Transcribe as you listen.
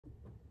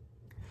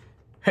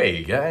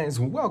Hey guys,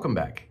 welcome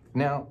back.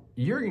 Now,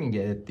 you're gonna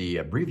get the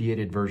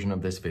abbreviated version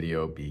of this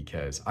video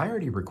because I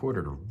already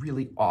recorded a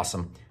really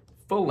awesome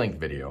full-length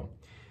video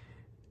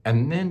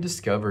and then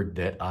discovered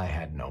that I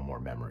had no more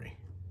memory.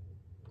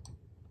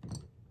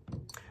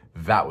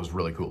 That was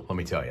really cool, let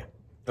me tell you.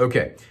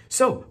 Okay,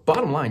 so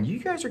bottom line, you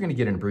guys are gonna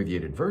get an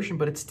abbreviated version,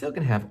 but it's still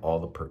gonna have all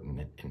the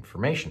pertinent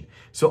information.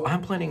 So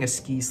I'm planning a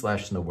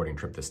ski/snowboarding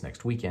trip this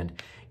next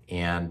weekend,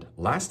 and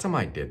last time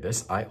I did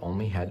this, I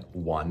only had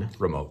one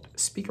remote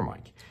speaker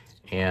mic.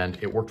 And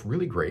it worked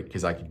really great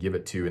because I could give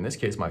it to, in this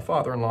case, my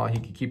father-in-law. He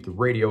could keep the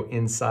radio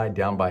inside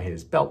down by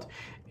his belt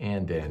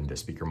and then the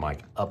speaker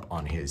mic up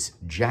on his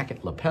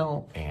jacket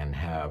lapel and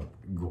have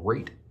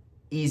great,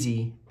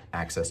 easy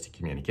access to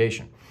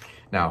communication.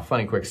 Now,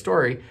 funny quick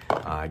story,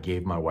 I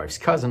gave my wife's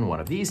cousin one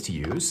of these to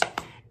use,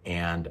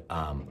 and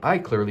I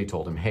clearly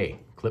told him, hey,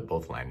 clip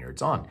both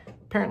lanyards on.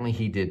 Apparently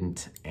he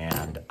didn't,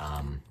 and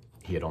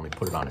he had only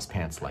put it on his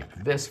pants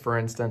like this, for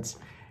instance,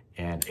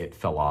 and it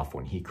fell off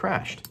when he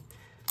crashed.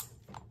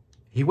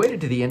 He waited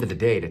to the end of the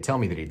day to tell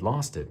me that he'd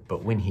lost it,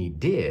 but when he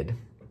did,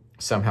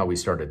 somehow we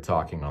started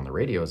talking on the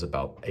radios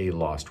about a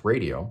lost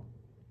radio,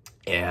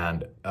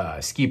 and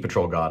Ski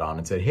Patrol got on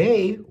and said,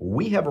 hey,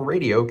 we have a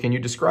radio, can you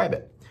describe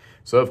it?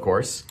 So of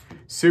course,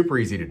 super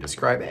easy to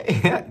describe.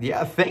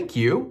 Yeah, thank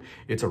you.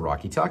 It's a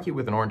Rocky Talkie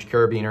with an orange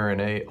carabiner and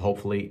a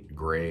hopefully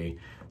gray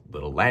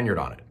little lanyard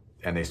on it.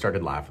 And they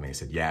started laughing. They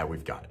said, yeah,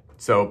 we've got it.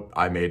 So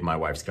I made my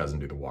wife's cousin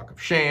do the walk of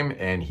shame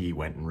and he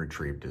went and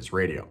retrieved his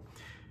radio.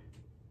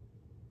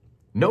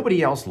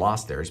 Nobody else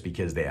lost theirs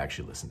because they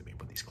actually listened to me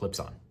put these clips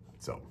on.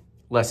 So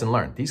lesson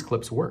learned, these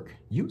clips work,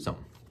 use them.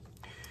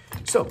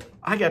 So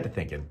I got to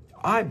thinking,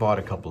 I bought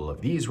a couple of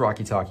these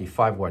Rocky Talkie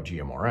 5-watt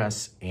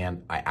GMRS,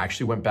 and I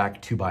actually went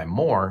back to buy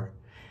more,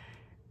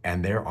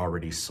 and they're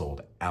already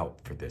sold out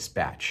for this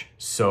batch.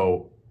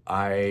 So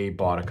I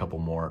bought a couple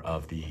more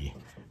of the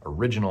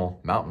original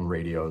mountain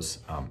radios.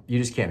 You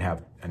just can't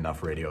have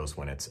enough radios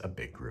when it's a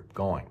big group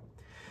going.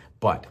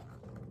 But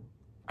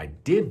I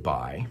did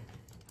buy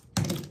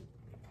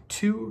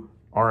 2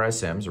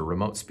 RSMs, or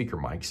remote speaker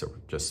mics, or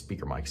just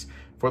speaker mics,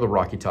 for the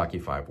Rocky Talkie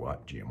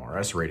 5-watt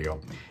GMRS radio.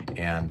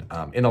 And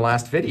in the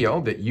last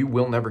video that you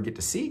will never get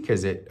to see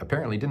because it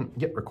apparently didn't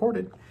get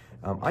recorded,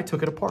 I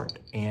took it apart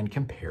and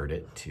compared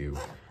it to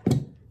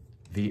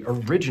the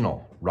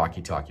original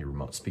Rocky Talkie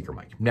remote speaker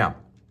mic. Now,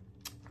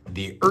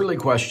 the early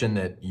question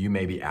that you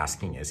may be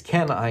asking is,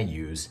 can I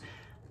use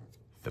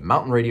the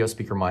mountain radio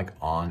speaker mic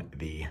on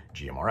the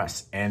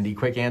GMRS? And the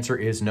quick answer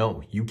is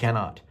no, you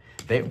cannot.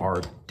 They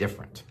are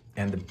different.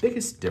 And the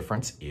biggest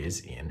difference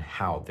is in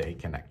how they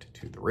connect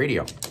to the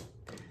radio.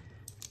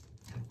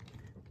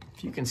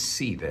 If you can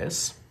see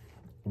this,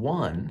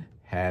 one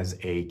has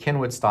a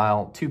Kenwood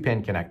style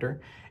 2-pin connector,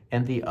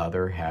 and the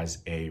other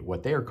has a,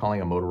 what they are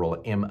calling a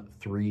Motorola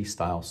M3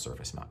 style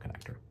surface mount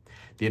connector.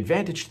 The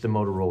advantage to the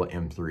Motorola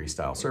M3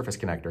 style surface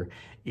connector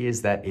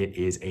is that it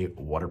is a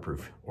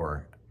waterproof,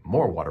 or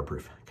more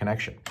waterproof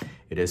connection.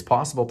 It is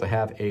possible to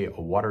have a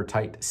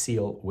watertight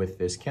seal with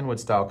this Kenwood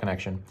style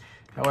connection.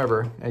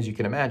 However, as you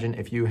can imagine,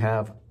 if you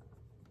have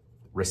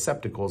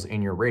receptacles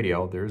in your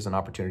radio, there's an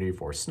opportunity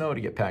for snow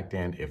to get packed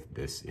in if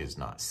this is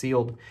not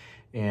sealed,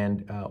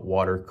 and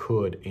water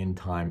could in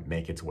time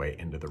make its way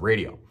into the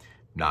radio.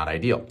 Not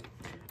ideal.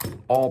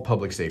 All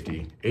public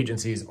safety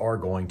agencies are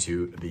going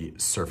to the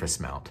surface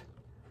mount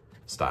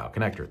style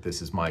connector. This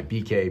is my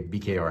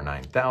BKR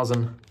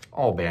 9000,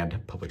 all band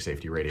public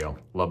safety radio.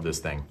 Love this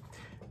thing.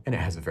 And it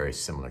has a very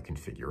similar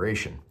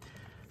configuration.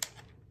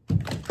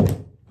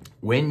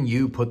 When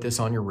you put this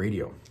on your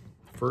radio,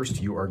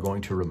 first you are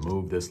going to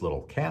remove this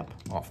little cap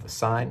off the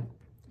side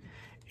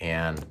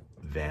and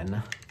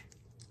then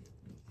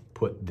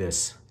put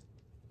this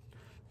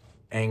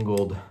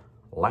angled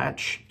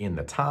latch in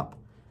the top,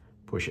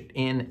 push it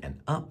in and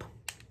up,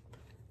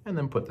 and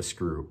then put the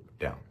screw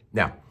down.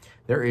 Now,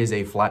 there is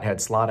a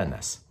flathead slot in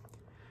this,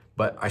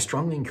 but I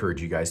strongly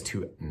encourage you guys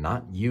to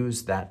not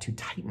use that to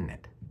tighten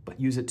it, but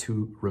use it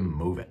to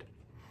remove it.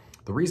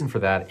 The reason for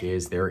that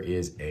is there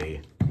is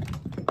a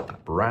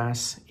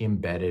brass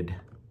embedded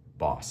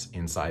boss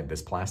inside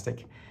this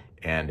plastic,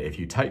 and if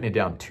you tighten it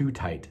down too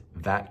tight,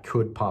 that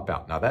could pop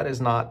out. Now, that is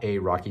not a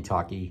Rocky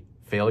Talkie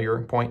failure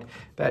point.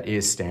 That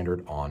is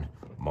standard on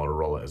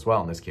Motorola as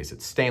well. In this case,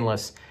 it's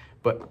stainless,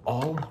 but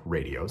all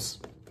radios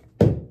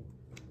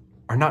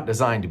are not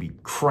designed to be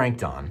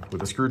cranked on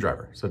with a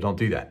screwdriver, so don't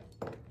do that.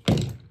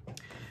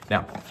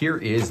 Now, here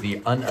is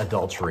the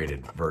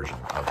unadulterated version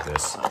of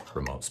this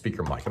remote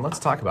speaker mic, and let's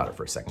talk about it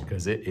for a second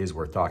because it is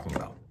worth talking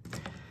about.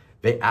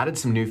 They added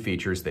some new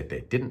features that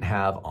they didn't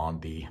have on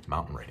the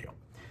mountain radio.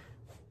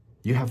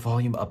 You have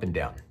volume up and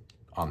down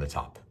on the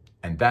top,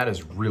 and that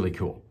is really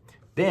cool.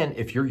 Then,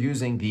 if you're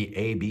using the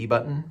AB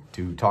button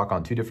to talk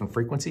on 2 different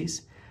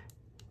frequencies,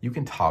 you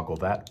can toggle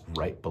that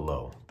right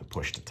below the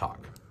push to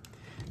talk.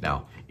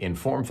 Now, in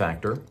form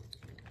factor,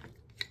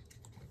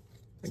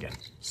 again,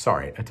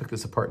 sorry, I took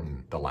this apart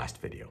in the last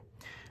video,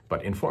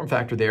 but in form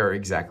factor, they are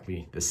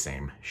exactly the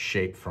same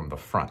shape from the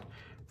front.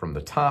 From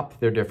the top,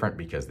 they're different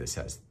because this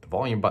has the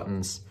volume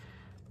buttons.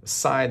 The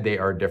side, they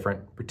are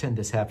different. Pretend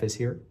this half is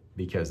here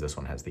because this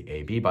one has the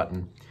A-B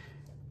button.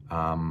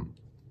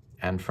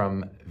 And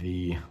from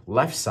the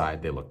left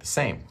side, they look the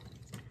same.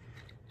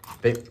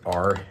 They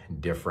are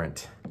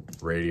different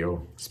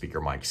radio speaker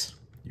mics.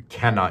 You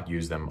cannot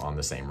use them on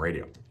the same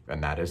radio,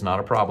 and that is not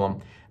a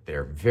problem.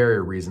 They're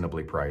very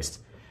reasonably priced.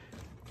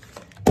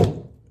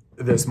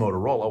 This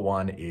Motorola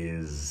one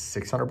is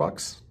 600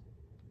 bucks.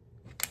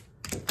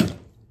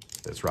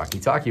 This Rocky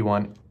Talkie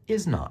one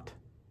is not,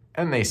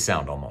 and they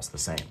sound almost the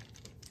same.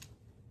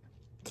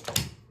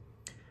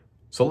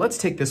 So let's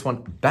take this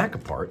one back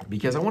apart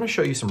because I want to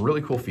show you some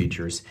really cool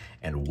features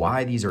and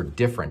why these are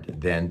different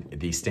than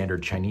the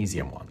standard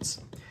Chinesium ones.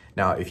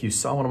 Now, if you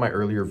saw one of my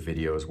earlier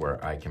videos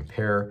where I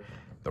compare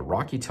the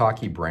Rocky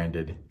Talkie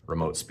branded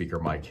remote speaker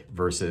mic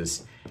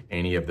versus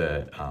any of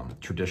the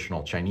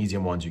traditional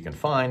Chinesium ones you can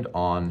find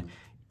on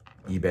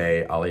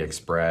eBay,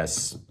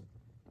 AliExpress,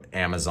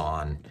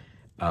 Amazon,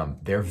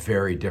 they're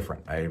very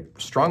different. I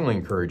strongly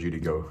encourage you to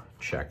go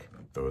check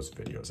those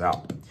videos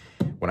out.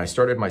 When I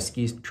started my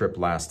ski trip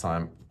last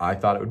time, I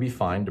thought it would be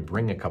fine to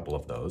bring a couple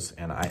of those,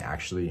 and I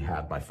actually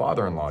had my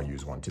father-in-law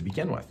use one to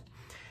begin with.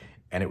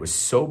 And it was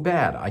so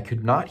bad, I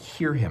could not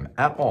hear him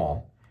at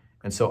all,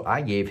 and so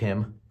I gave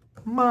him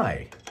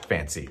my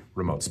fancy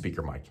remote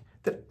speaker mic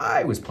that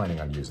I was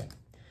planning on using.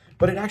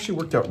 But it actually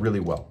worked out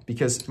really well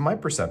because my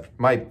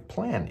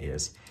plan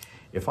is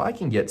if I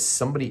can get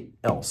somebody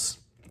else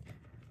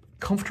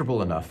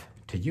comfortable enough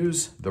to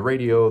use the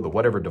radio, the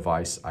whatever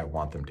device I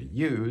want them to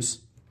use,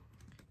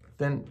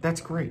 then that's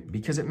great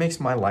because it makes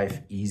my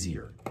life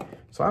easier.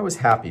 So I was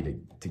happy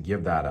to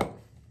give that up.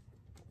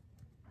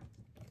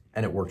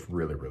 And it worked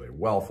really, really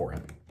well for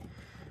him.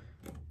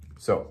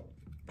 So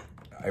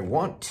I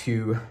want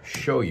to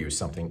show you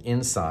something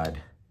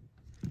inside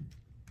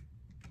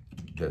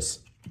this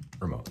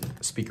remote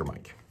speaker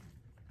mic.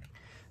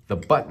 The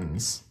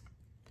buttons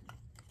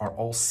are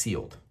all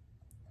sealed.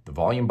 The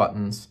volume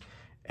buttons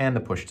and the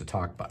push to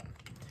talk button.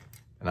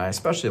 And I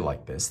especially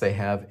like this. They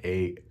have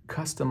a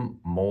custom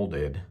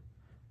molded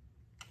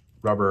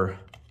rubber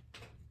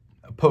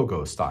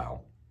pogo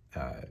style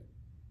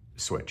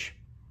switch,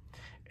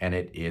 and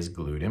it is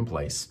glued in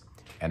place.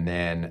 And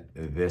then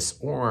this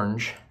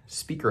orange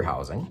speaker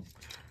housing,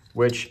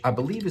 which I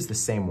believe is the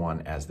same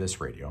one as this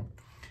radio,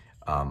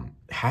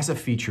 has a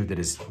feature that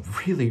is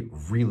really,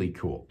 really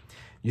cool.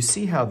 You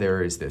see how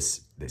there is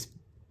this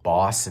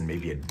boss and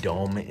maybe a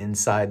dome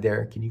inside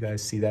there? Can you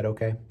guys see that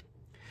okay?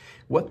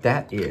 What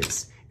that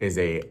is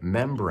a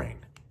membrane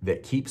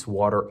that keeps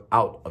water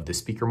out of the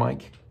speaker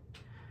mic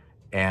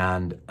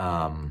and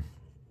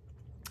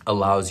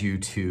allows you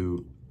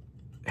to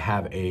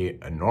have a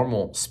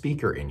normal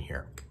speaker in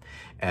here.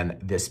 And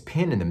this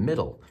pin in the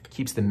middle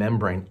keeps the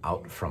membrane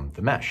out from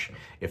the mesh.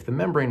 If the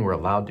membrane were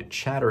allowed to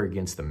chatter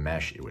against the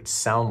mesh, it would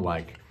sound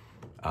like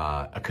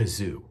a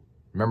kazoo.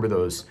 Remember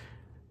those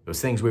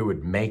things we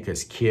would make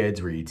as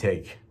kids where you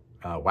take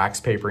wax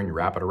paper and you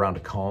wrap it around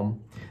a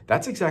comb?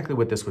 That's exactly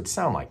what this would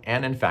sound like.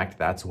 And in fact,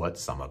 that's what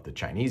some of the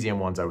Chinesium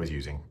ones I was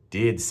using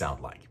did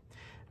sound like.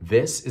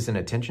 This is an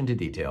attention to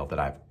detail that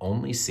I've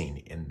only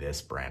seen in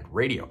this brand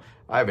radio.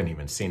 I haven't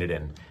even seen it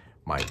in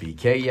my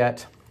BK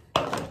yet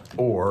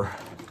or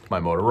my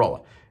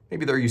Motorola.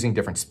 Maybe they're using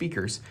different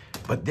speakers,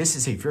 but this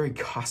is a very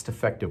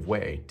cost-effective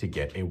way to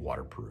get a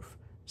waterproof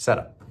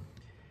setup.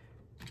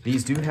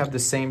 These do have the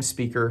same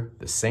speaker,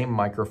 the same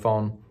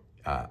microphone.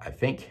 I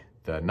think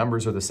the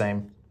numbers are the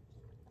same.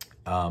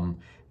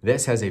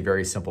 This has a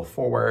very simple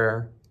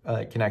 4-wire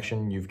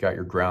connection. You've got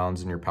your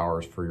grounds and your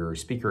powers for your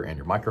speaker and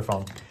your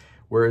microphone,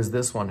 whereas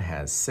this one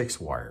has 6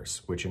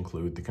 wires, which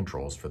include the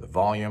controls for the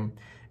volume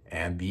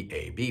and the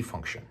A/B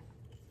function.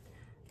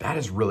 That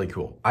is really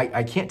cool.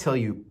 I can't tell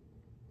you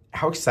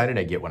how excited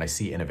I get when I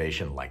see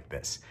innovation like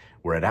this,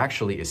 where it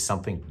actually is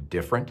something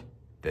different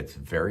that's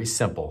very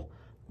simple,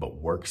 but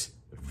works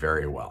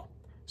very well.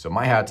 So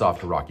my hat's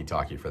off to Rocky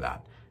Talkie for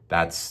that.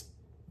 That's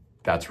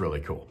really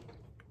cool.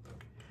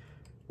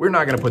 We're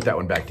not gonna put that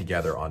one back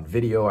together on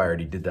video. I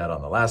already did that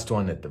on the last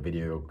one that the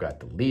video got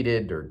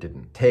deleted or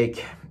didn't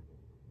take.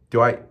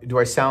 Do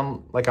I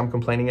sound like I'm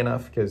complaining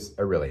enough? Because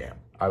I really am.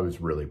 I was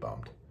really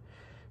bummed.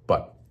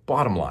 But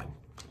bottom line,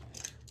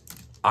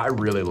 I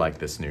really like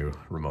this new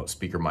remote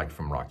speaker mic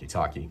from Rocky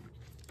Talkie.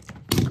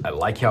 I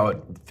like how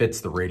it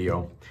fits the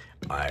radio.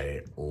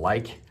 I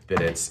like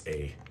that it's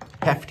a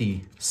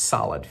hefty,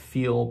 solid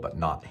feel, but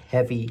not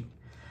heavy.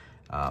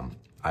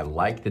 I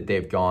like that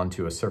they've gone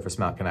to a surface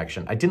mount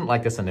connection. I didn't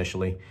like this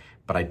initially,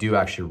 but I do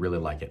actually really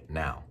like it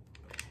now.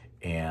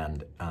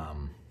 And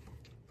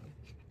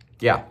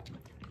yeah,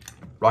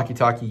 Rocky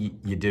Talkie,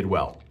 you did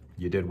well.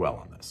 You did well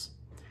on this.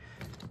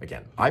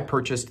 Again, I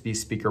purchased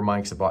these speaker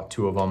mics. I bought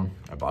 2 of them.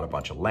 I bought a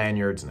bunch of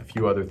lanyards and a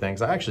few other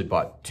things. I actually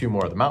bought 2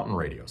 more of the mountain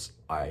radios.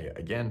 I,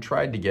 again,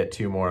 tried to get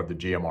 2 more of the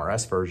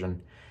GMRS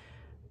version,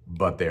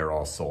 but they're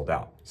all sold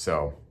out.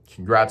 So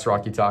congrats,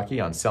 Rocky Talkie,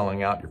 on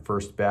selling out your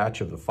first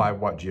batch of the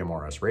 5-watt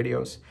GMRS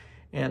radios.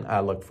 And I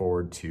look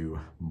forward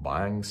to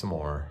buying some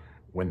more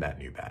when that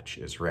new batch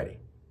is ready.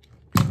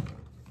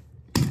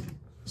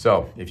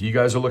 So if you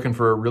guys are looking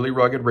for a really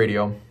rugged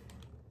radio,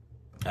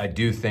 I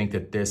do think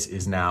that this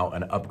is now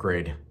an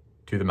upgrade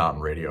to the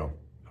mountain radio,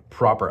 a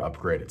proper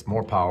upgrade. It's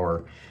more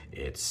power,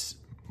 it's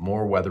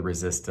more weather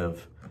resistant,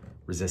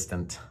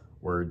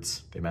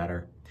 words, they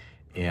matter.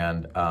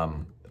 And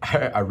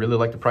I really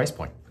like the price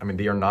point. I mean,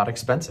 they are not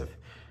expensive.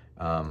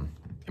 I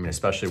mean,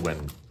 especially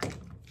when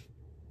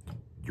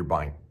you're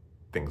buying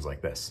things like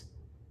this.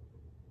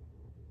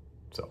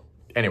 So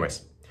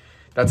anyways,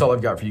 that's all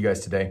I've got for you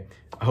guys today.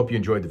 I hope you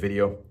enjoyed the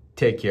video.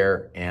 Take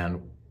care,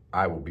 and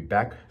I will be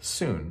back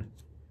soon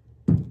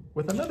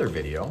with another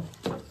video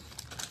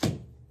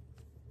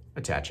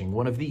attaching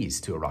one of these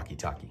to a Rocky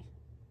Talkie.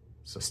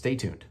 So stay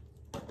tuned.